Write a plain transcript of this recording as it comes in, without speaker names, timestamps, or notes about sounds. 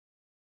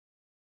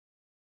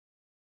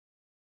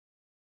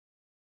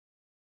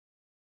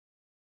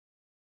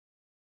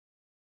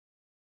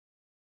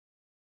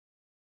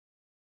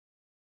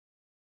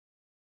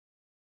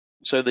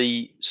So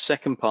the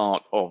second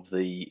part of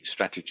the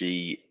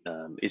strategy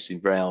is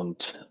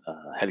around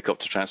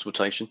helicopter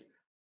transportation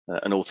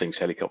and all things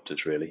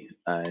helicopters really.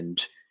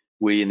 And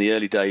we in the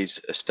early days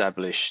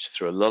established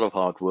through a lot of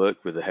hard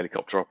work with the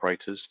helicopter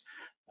operators,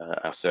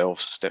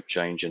 ourselves, Step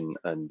Change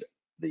and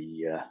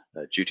the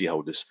duty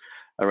holders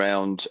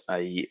around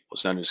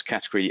what's known as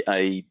category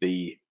A,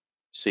 B,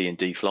 C and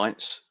D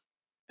flights.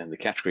 And the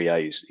category A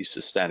is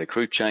the standard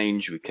crew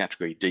change, with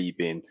category D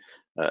being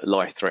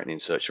life-threatening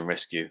search and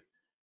rescue.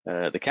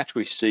 The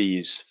category C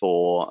is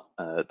for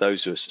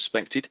those who are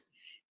suspected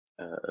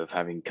of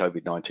having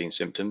COVID-19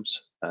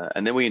 symptoms,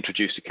 and then we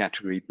introduced a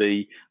category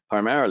B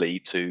primarily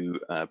to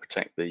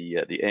protect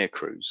the air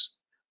crews.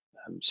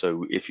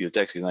 So if you're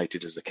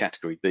designated as a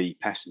category B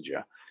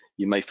passenger,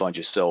 you may find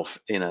yourself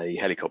in a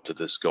helicopter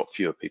that's got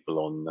fewer people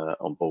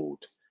on board,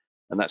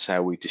 and that's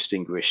how we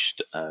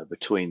distinguished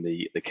between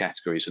the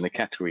categories. And the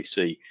category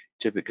C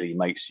typically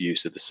makes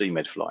use of the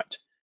CMED flight.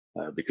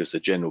 Because the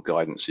general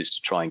guidance is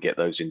to try and get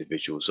those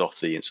individuals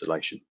off the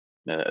installation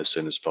as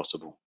soon as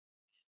possible.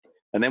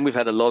 And then we've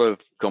had a lot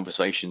of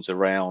conversations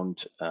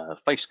around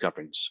face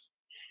coverings.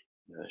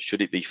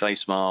 Should it be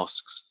face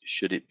masks?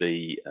 Should it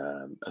be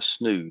a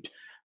snood?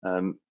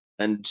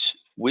 And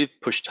we've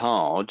pushed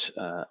hard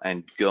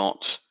and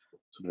got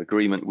sort of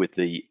agreement with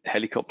the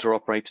helicopter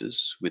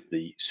operators, with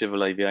the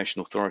Civil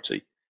Aviation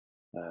Authority,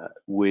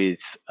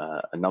 with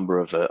a number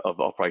of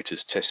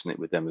operators testing it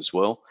with them as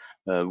well.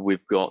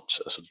 We've got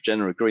a sort of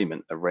general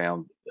agreement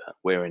around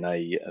wearing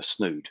a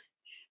snood.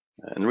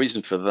 And the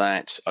reason for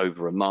that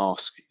over a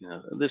mask,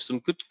 there's some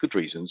good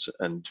reasons,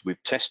 and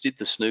we've tested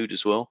the snood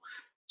as well.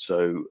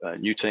 So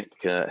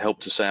NewTek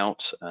helped us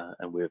out,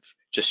 and we've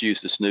just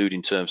used the snood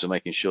in terms of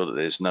making sure that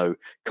there's no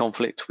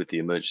conflict with the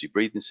emergency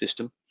breathing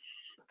system.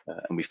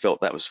 And we felt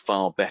that was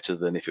far better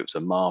than if it was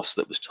a mask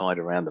that was tied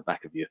around the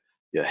back of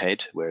your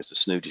head, whereas the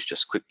snood is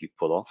just quickly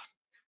pull off.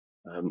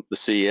 The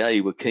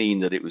CAA were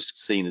keen that it was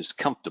seen as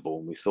comfortable,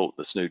 and we thought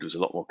the snood was a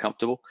lot more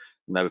comfortable,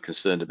 and they were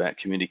concerned about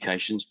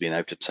communications, being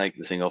able to take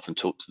the thing off and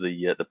talk to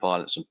the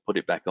pilots and put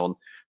it back on.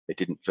 They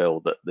didn't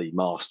feel that the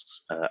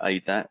masks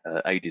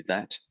aided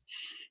that.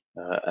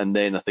 And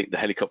then I think the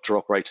helicopter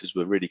operators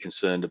were really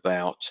concerned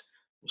about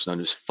what's known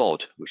as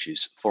FOD, which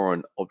is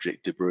foreign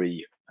object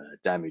debris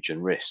damage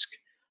and risk.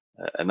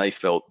 And they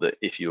felt that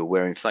if you were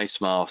wearing face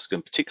masks,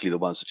 and particularly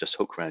the ones that just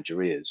hook around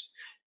your ears,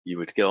 you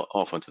would go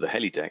off onto the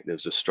heli-deck. There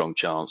was a strong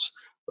chance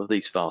of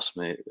these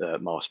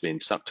masks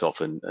being sucked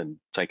off and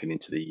taken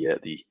into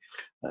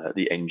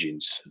the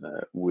engines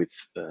with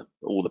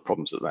all the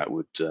problems that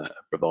would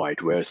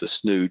provide, whereas the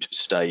snood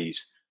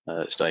stays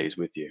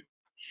with you.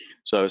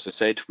 So as I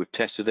said, we've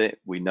tested it.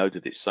 We know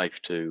that it's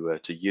safe to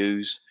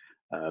use.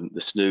 The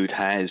snood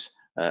has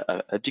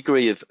a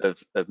degree of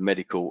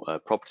medical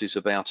properties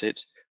about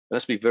it. But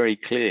let's be very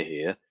clear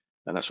here,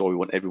 and that's why we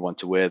want everyone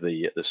to wear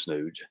the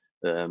snood.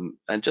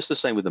 And just the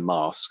same with the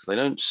mask, they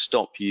don't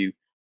stop you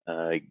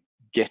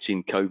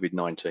getting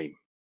COVID-19.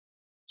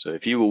 So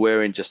if you were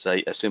wearing just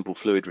a simple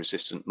fluid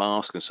resistant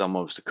mask and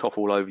someone was to cough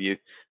all over you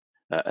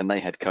and they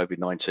had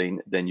COVID-19,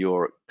 then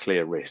you're at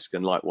clear risk.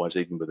 And likewise,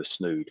 even with a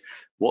snood.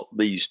 What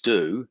these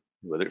do,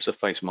 whether it's a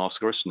face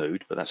mask or a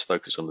snood, but that's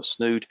focused on the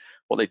snood,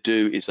 what they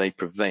do is they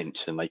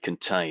prevent and they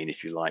contain,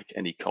 if you like,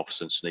 any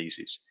coughs and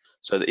sneezes.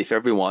 So that if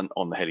everyone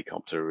on the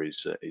helicopter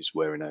is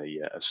wearing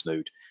a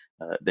snood,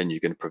 then you're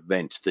going to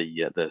prevent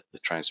the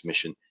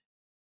transmission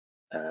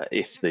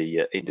if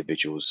the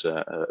individuals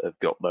have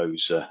got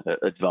those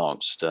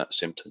advanced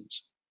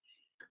symptoms.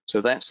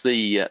 So that's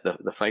the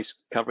face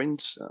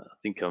coverings. I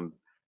think I'm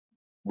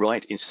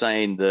right in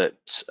saying that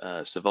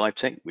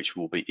SurviveTech, which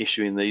will be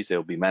issuing these,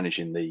 they'll be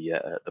managing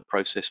the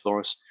process for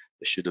us.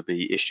 They should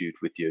be issued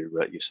with your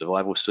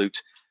survival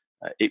suit.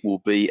 It will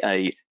be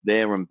a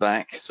there and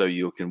back, so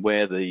you can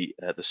wear the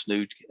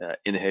snood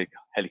in the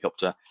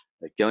helicopter,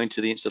 go into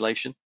the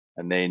installation,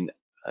 and then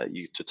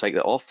you to take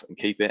that off and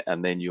keep it,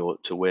 and then you're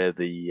to wear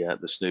the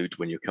snood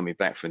when you're coming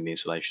back from the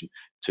installation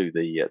to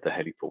the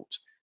heliport.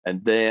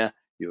 And there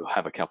you'll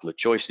have a couple of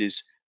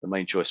choices. The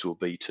main choice will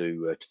be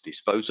to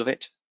dispose of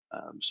it.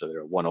 So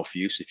they're a one-off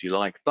use, if you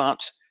like,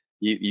 but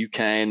you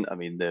can, I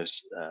mean,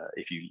 there's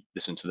if you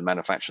listen to the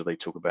manufacturer, they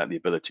talk about the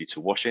ability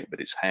to wash it,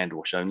 but it's hand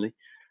wash only.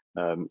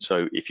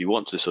 So if you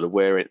want to sort of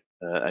wear it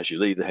as you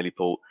leave the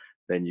heliport,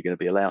 then you're going to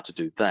be allowed to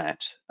do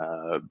that,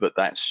 but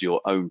that's your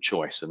own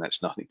choice, and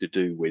that's nothing to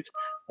do with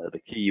the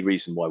key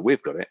reason why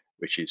we've got it,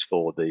 which is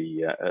for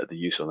the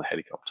use on the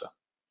helicopter.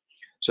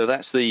 So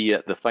that's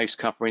the face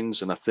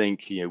coverings, and I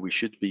think we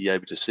should be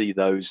able to see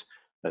those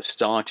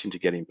starting to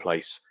get in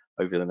place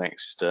over the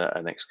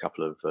next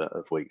couple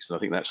of weeks. And I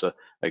think that's a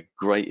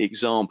great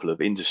example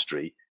of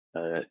industry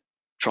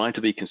trying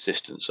to be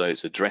consistent. So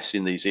it's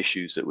addressing these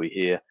issues that we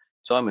hear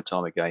time and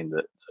time again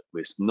that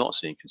we're not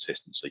seeing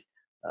consistency,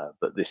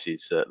 but this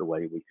is the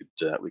way we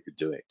could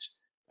do it.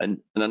 And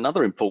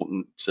another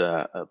important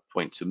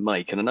point to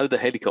make, and I know the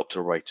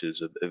helicopter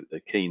operators are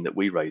keen that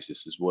we raise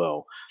this as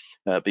well,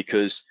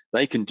 because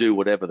they can do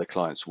whatever the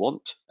clients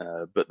want,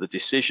 but the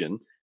decision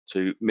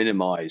to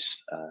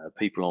minimise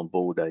people on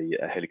board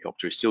a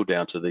helicopter is still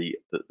down to the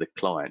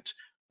client.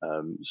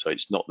 So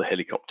it's not the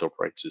helicopter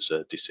operator's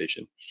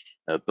decision.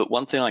 But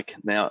one thing I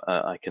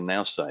can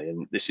now say,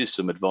 and this is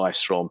some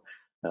advice from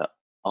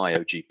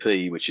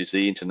IOGP, which is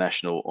the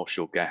International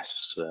Offshore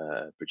Gas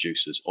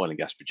Producers, Oil and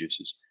Gas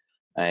Producers,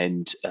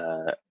 and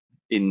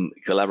in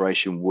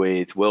collaboration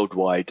with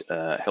worldwide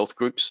health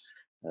groups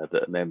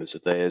that are members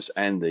of theirs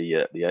and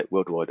the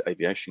Worldwide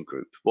Aviation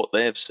Group, what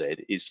they have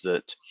said is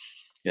that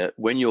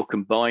when you're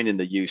combining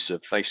the use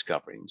of face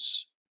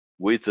coverings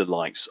with the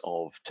likes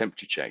of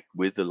temperature check,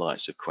 with the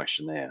likes of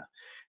questionnaire,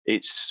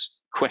 it's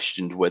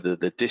questioned whether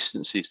the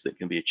distances that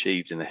can be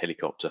achieved in a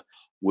helicopter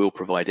will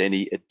provide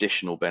any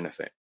additional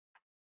benefit.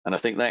 And I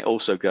think that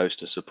also goes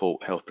to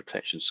support Health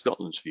Protection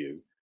Scotland's view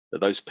that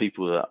those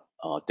people that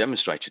are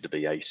demonstrated to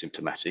be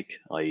asymptomatic,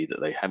 i.e. that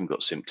they haven't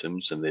got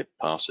symptoms and they've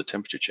passed a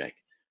temperature check,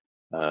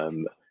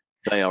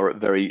 they are at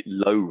very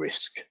low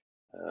risk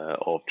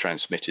of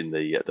transmitting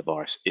the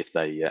virus if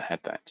they had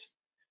that.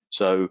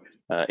 So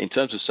in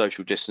terms of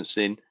social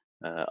distancing,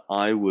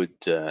 I would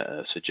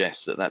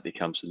suggest that that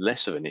becomes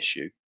less of an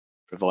issue,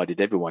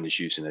 provided everyone is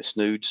using their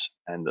snoods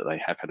and that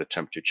they have had a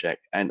temperature check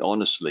and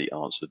honestly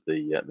answered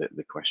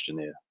the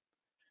questionnaire.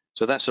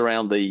 So that's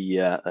around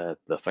the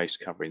face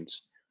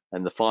coverings.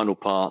 And the final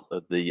part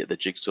of the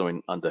jigsaw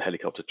under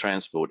helicopter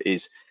transport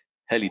is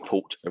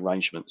heliport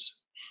arrangements.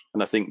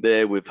 And I think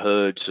there we've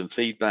heard some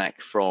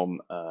feedback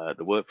from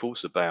the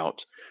workforce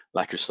about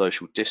lack of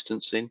social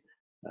distancing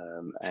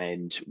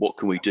and what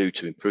can we do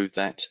to improve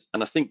that.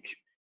 And I think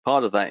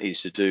part of that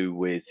is to do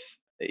with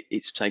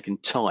it's taken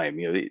time.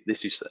 You know,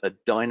 this is a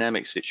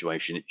dynamic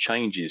situation. It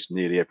changes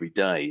nearly every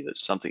day that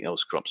something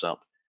else crops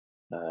up.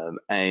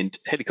 And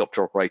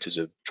helicopter operators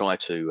have tried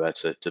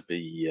to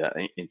be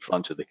in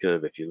front of the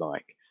curve, if you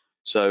like.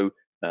 So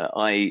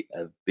I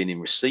have been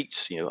in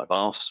receipt. You know,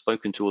 I've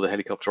spoken to all the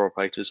helicopter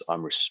operators.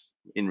 I'm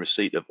in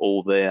receipt of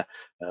all their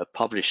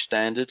published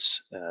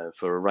standards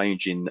for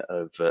arranging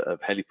of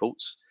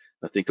heliports.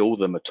 I think all of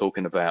them are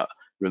talking about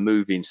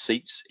removing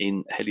seats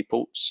in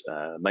heliports,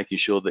 making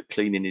sure that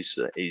cleaning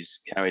is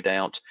carried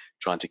out,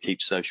 trying to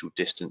keep social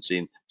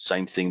distancing.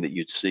 Same thing that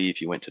you'd see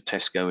if you went to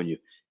Tesco and you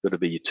got to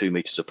be 2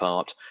 meters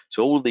apart.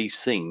 So all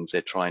these things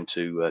they're trying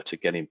to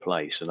get in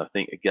place. And I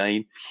think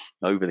again,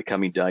 over the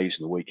coming days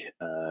and the week,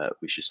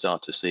 we should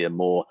start to see a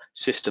more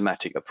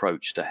systematic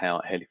approach to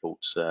how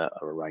heliports are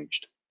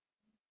arranged.